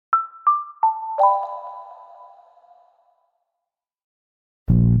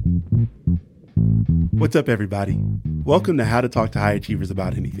What's up, everybody? Welcome to How to Talk to High Achievers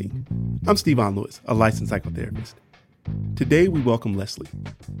About Anything. I'm Stevon Lewis, a licensed psychotherapist. Today, we welcome Leslie.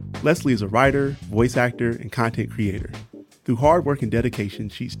 Leslie is a writer, voice actor, and content creator. Through hard work and dedication,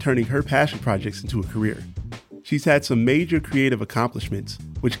 she's turning her passion projects into a career. She's had some major creative accomplishments,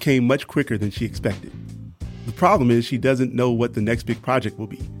 which came much quicker than she expected. The problem is she doesn't know what the next big project will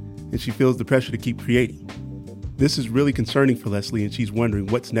be, and she feels the pressure to keep creating. This is really concerning for Leslie, and she's wondering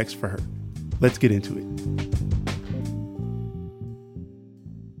what's next for her. Let's get into it.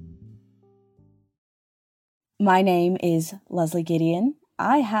 My name is Leslie Gideon.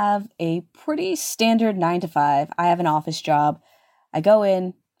 I have a pretty standard 9-to-5. I have an office job. I go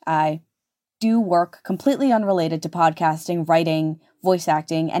in, I do work completely unrelated to podcasting, writing, voice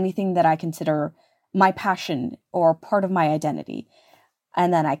acting, anything that I consider my passion or part of my identity.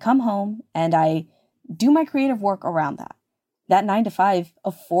 And then I come home and I do my creative work around that. That 9-to-5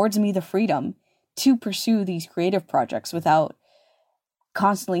 affords me the freedom to pursue these creative projects without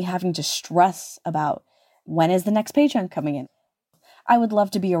constantly having to stress about when is the next paycheck coming in. I would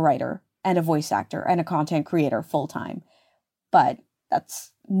love to be a writer and a voice actor and a content creator full time, but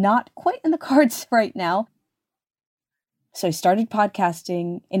that's not quite in the cards right now. So I started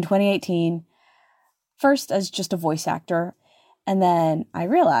podcasting in 2018, first as just a voice actor, and then I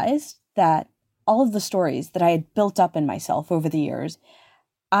realized that all of the stories that I had built up in myself over the years,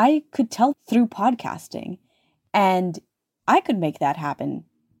 I could tell through podcasting, and I could make that happen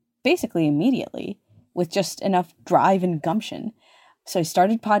basically immediately with just enough drive and gumption. So I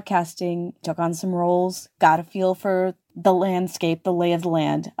started podcasting, took on some roles, got a feel for the landscape, the lay of the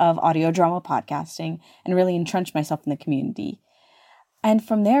land of audio drama podcasting, and really entrenched myself in the community. And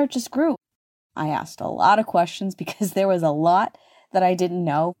from there, it just grew. I asked a lot of questions because there was a lot that I didn't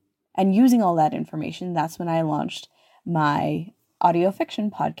know. And using all that information, that's when I launched my audio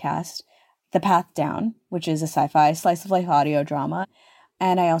fiction podcast, The Path Down, which is a sci-fi slice-of-life audio drama.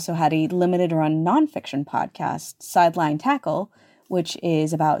 And I also had a limited-run nonfiction podcast, Sideline Tackle, which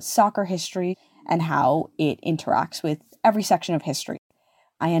is about soccer history and how it interacts with every section of history.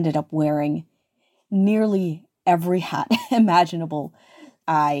 I ended up wearing nearly every hat imaginable.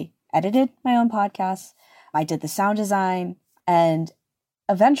 I edited my own podcasts, I did the sound design, and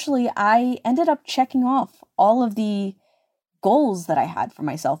eventually I ended up checking off all of the goals that I had for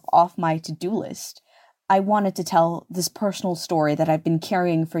myself off my to-do list. I wanted to tell this personal story that I've been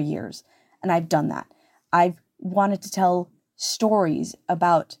carrying for years, and I've done that. I've wanted to tell stories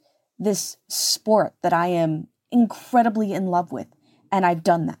about this sport that I am incredibly in love with, and I've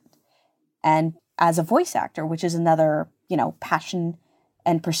done that. And as a voice actor, which is another, passion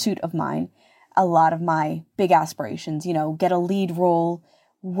and pursuit of mine, a lot of my big aspirations, get a lead role,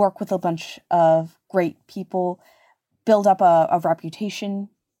 work with a bunch of great people, build up a reputation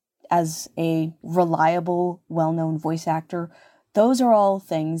as a reliable, well-known voice actor. Those are all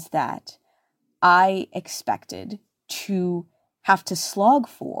things that I expected to have to slog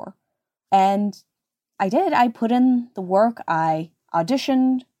for. And I did. I put in the work. I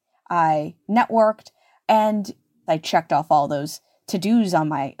auditioned, I networked, and I checked off all those to-dos on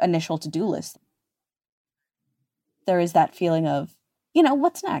my initial to-do list. There is that feeling of,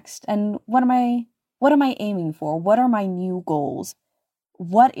 what's next? And what am I aiming for? What are my new goals?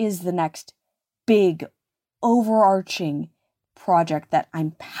 What is the next big, overarching project that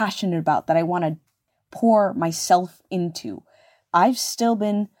I'm passionate about, that I want to pour myself into? I've still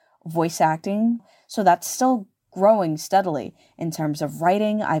been voice acting, so that's still growing steadily. In terms of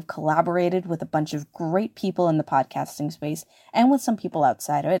writing, I've collaborated with a bunch of great people in the podcasting space and with some people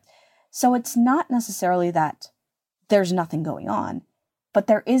outside of it. So it's not necessarily that there's nothing going on, but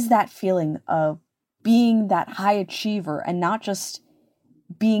there is that feeling of being that high achiever and not just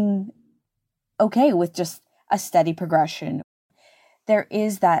being okay with just a steady progression. There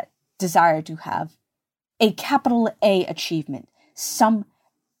is that desire to have a capital A achievement, some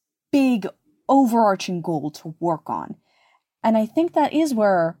big overarching goal to work on. And I think that is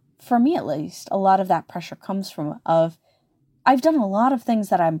where, for me at least, a lot of that pressure comes from. I've done a lot of things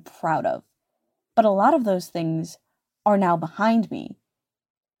that I'm proud of, but a lot of those things are now behind me,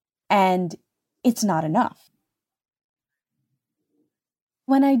 and it's not enough.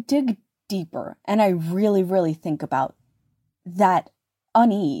 When I dig deeper and I really, really think about that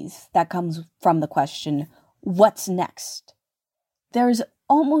unease that comes from the question, what's next? There's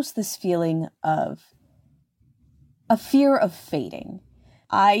almost this feeling of a fear of fading.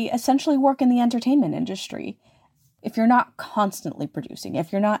 I essentially work in the entertainment industry. If you're not constantly producing,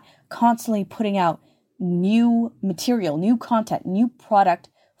 if you're not constantly putting out new material, new content, new product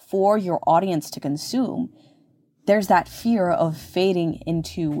for your audience to consume, there's that fear of fading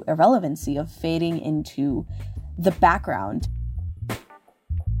into irrelevancy, of fading into the background.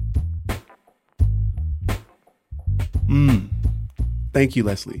 Thank you,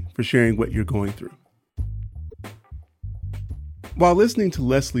 Leslie, for sharing what you're going through. While listening to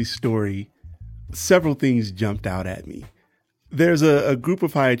Leslie's story, several things jumped out at me. There's a group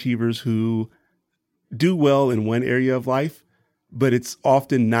of high achievers who do well in one area of life, but it's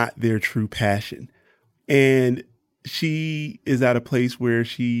often not their true passion. And she is at a place where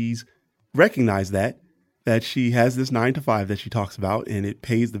she's recognized that she has this 9-to-5 that she talks about, and it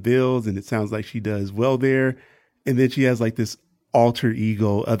pays the bills, and it sounds like she does well there. And then she has like this alter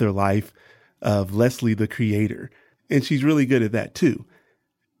ego, other life of Leslie, the creator. And she's really good at that too.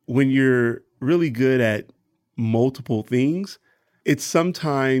 When you're really good at multiple things, it's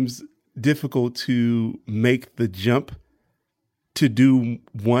sometimes difficult to make the jump to do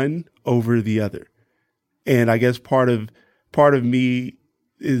one over the other. And I guess part of me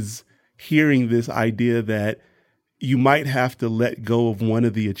is hearing this idea that you might have to let go of one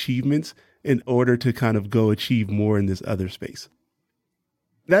of the achievements in order to kind of go achieve more in this other space.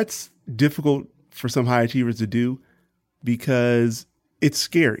 That's difficult for some high achievers to do because it's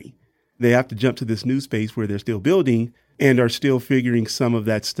scary. They have to jump to this new space where they're still building and are still figuring some of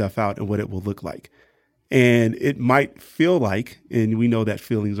that stuff out and what it will look like. And it might feel like, and we know that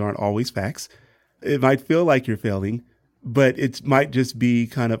feelings aren't always facts, it might feel like you're failing, but it might just be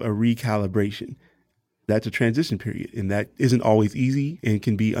kind of a recalibration. That's a transition period, and that isn't always easy and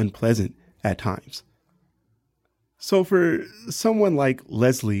can be unpleasant at times. So for someone like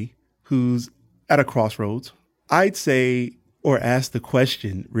Leslie, who's at a crossroads, I'd say, or ask the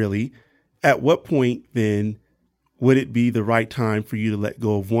question really, at what point then would it be the right time for you to let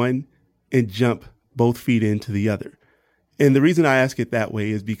go of one and jump both feet into the other? And the reason I ask it that way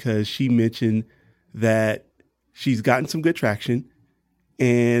is because she mentioned that she's gotten some good traction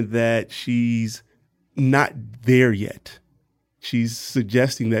and that she's not there yet. She's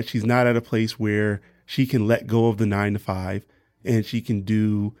suggesting that she's not at a place where she can let go of the 9-to-5 and she can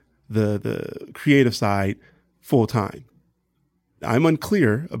do the creative side full time. I'm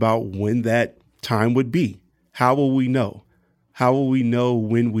unclear about when that time would be. How will we know? How will we know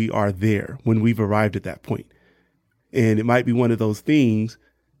when we are there, when we've arrived at that point? And it might be one of those things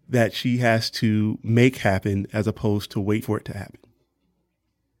that she has to make happen as opposed to wait for it to happen.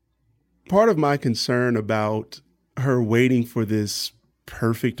 Part of my concern about her waiting for this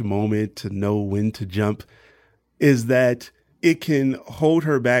perfect moment to know when to jump is that it can hold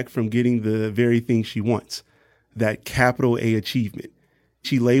her back from getting the very thing she wants, that capital A achievement.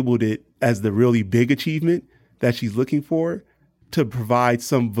 She labeled it as the really big achievement that she's looking for to provide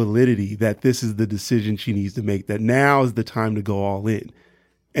some validity that this is the decision she needs to make, that now is the time to go all in.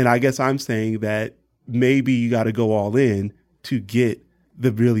 And I guess I'm saying that maybe you got to go all in to get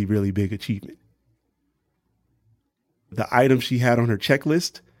the really, really big achievement. The items she had on her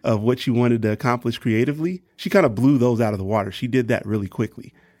checklist of what she wanted to accomplish creatively, she kind of blew those out of the water. She did that really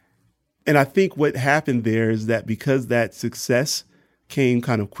quickly. And I think what happened there is that because that success came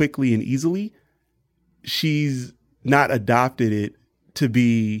kind of quickly and easily, she's not adopted it to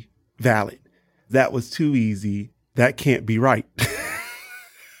be valid. That was too easy. That can't be right.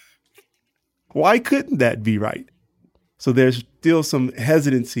 Why couldn't that be right? So there's still some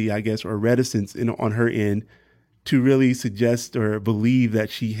hesitancy, I guess, or reticence on her end to really suggest or believe that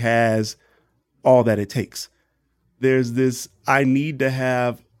she has all that it takes. There's this, I need to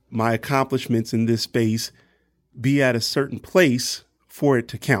have my accomplishments in this space be at a certain place for it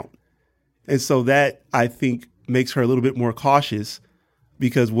to count. And so that, I think, makes her a little bit more cautious,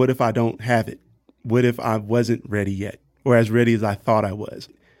 because what if I don't have it? What if I wasn't ready yet, or as ready as I thought I was?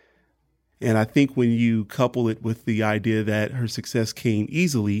 And I think when you couple it with the idea that her success came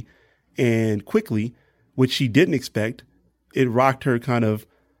easily and quickly, which she didn't expect, it rocked her kind of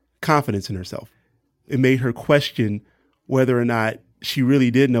confidence in herself. It made her question whether or not she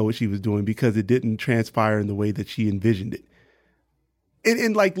really did know what she was doing, because it didn't transpire in the way that she envisioned it.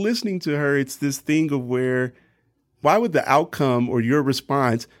 And like listening to her, it's this thing of where, why would the outcome or your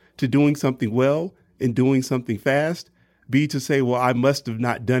response to doing something well and doing something fast be to say, well, I must have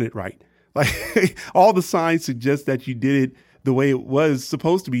not done it right? Like all the signs suggest that you did it the way it was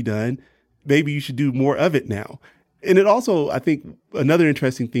supposed to be done. Maybe you should do more of it now. And it also, I think another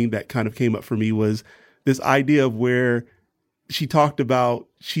interesting thing that kind of came up for me was this idea of where she talked about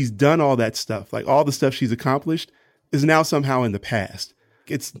she's done all that stuff, like all the stuff she's accomplished is now somehow in the past.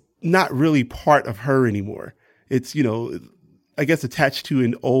 It's not really part of her anymore. It's, I guess attached to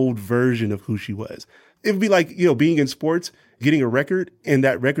an old version of who she was. It would be like, being in sports, getting a record and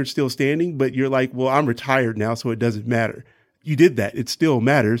that record's still standing, but you're like, well, I'm retired now, so it doesn't matter. You did that. It still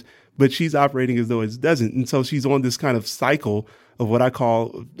matters, but she's operating as though it doesn't. And so she's on this kind of cycle of what I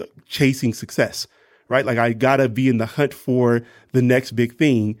call chasing success, right? Like I gotta be in the hunt for the next big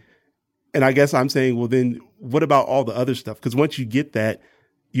thing. And I guess I'm saying, well, then what about all the other stuff? Because once you get that,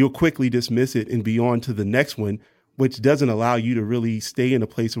 you'll quickly dismiss it and be on to the next one, which doesn't allow you to really stay in a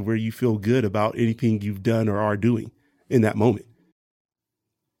place of where you feel good about anything you've done or are doing in that moment.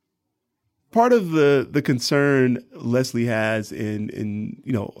 Part of the concern Leslie has in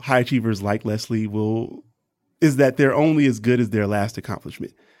high achievers like Leslie is that they're only as good as their last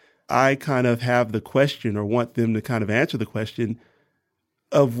accomplishment. I kind of have the question, or want them to kind of answer the question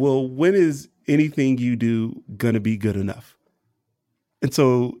of, well, when is anything you do going to be good enough? And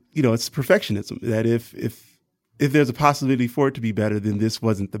so, it's perfectionism, that if there's a possibility for it to be better, then this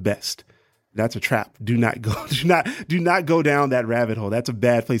wasn't the best. That's a trap. Do not go down that rabbit hole. That's a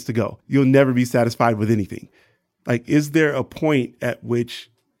bad place to go. You'll never be satisfied with anything. Like, is there a point at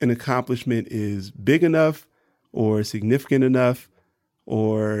which an accomplishment is big enough or significant enough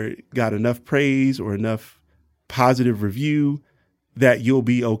or got enough praise or enough positive review that you'll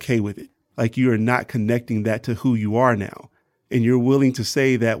be okay with it? Like, you are not connecting that to who you are now. And you're willing to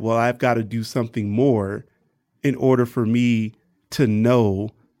say that, well, I've got to do something more in order for me to know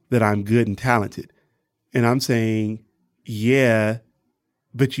that I'm good and talented. And I'm saying, yeah,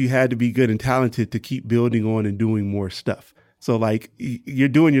 but you had to be good and talented to keep building on and doing more stuff. So like, you're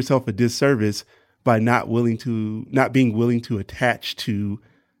doing yourself a disservice by not being willing to attach to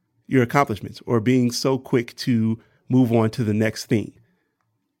your accomplishments or being so quick to move on to the next thing.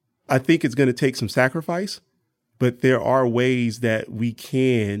 I think it's going to take some sacrifice, but there are ways that we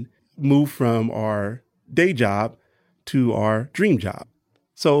can move from our day job to our dream job.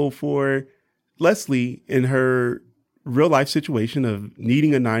 So for Leslie, in her real life situation of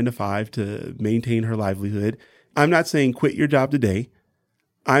needing a 9-to-5 to maintain her livelihood, I'm not saying quit your job today.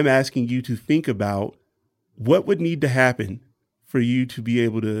 I'm asking you to think about what would need to happen for you to be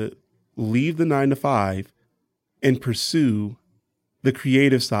able to leave the 9-to-5 and pursue the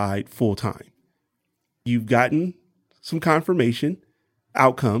creative side full time. You've gotten some confirmation,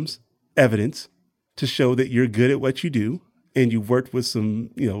 outcomes, evidence to show that you're good at what you do. And you've worked with some,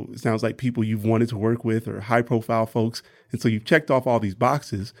 it sounds like people you've wanted to work with or high profile folks. And so you've checked off all these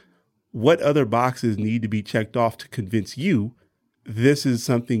boxes. What other boxes need to be checked off to convince you this is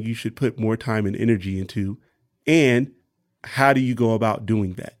something you should put more time and energy into? And how do you go about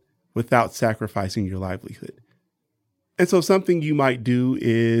doing that without sacrificing your livelihood? And so something you might do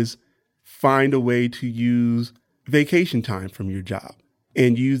is find a way to use vacation time from your job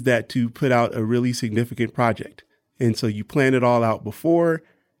and use that to put out a really significant project. And so you plan it all out before.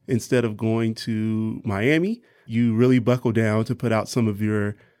 Instead of going to Miami, you really buckle down to put out some of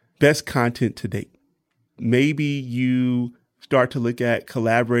your best content to date. Maybe you start to look at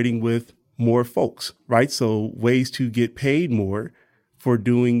collaborating with more folks, right? So ways to get paid more for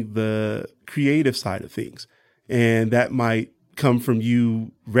doing the creative side of things. And that might come from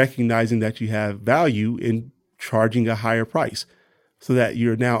you recognizing that you have value in charging a higher price so that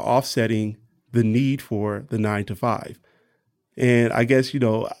you're now offsetting the need for the 9-to-5. And I guess,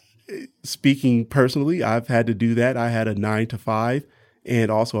 speaking personally, I've had to do that. I had a 9-to-5 and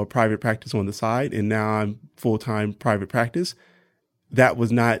also a private practice on the side. And now I'm full-time private practice. That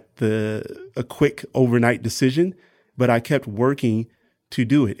was not a quick overnight decision, but I kept working to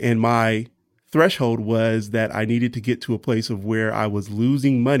do it. And my threshold was that I needed to get to a place of where I was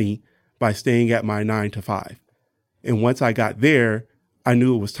losing money by staying at my 9-to-5. And once I got there, I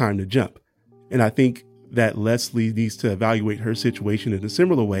knew it was time to jump. And I think that Leslie needs to evaluate her situation in a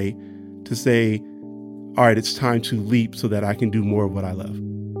similar way to say, all right, it's time to leap so that I can do more of what I love.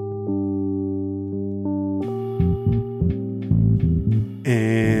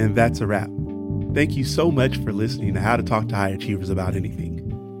 And that's a wrap. Thank you so much for listening to How to Talk to High Achievers About Anything.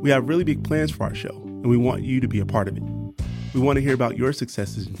 We have really big plans for our show, and we want you to be a part of it. We want to hear about your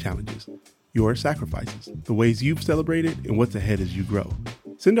successes and challenges, your sacrifices, the ways you've celebrated, and what's ahead as you grow.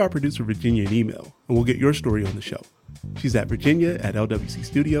 Send our producer, Virginia, an email, and we'll get your story on the show. She's at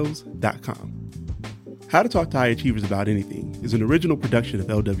virginia@lwcstudios.com. How to Talk to High Achievers About Anything is an original production of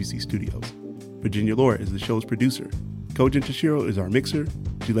LWC Studios. Virginia Laura is the show's producer. Kojin Toshiro is our mixer.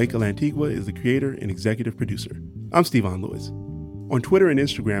 Juleka Lantigua is the creator and executive producer. I'm Stevon Lewis. On Twitter and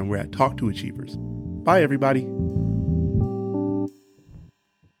Instagram, we're at Talk to Achievers. Bye, everybody.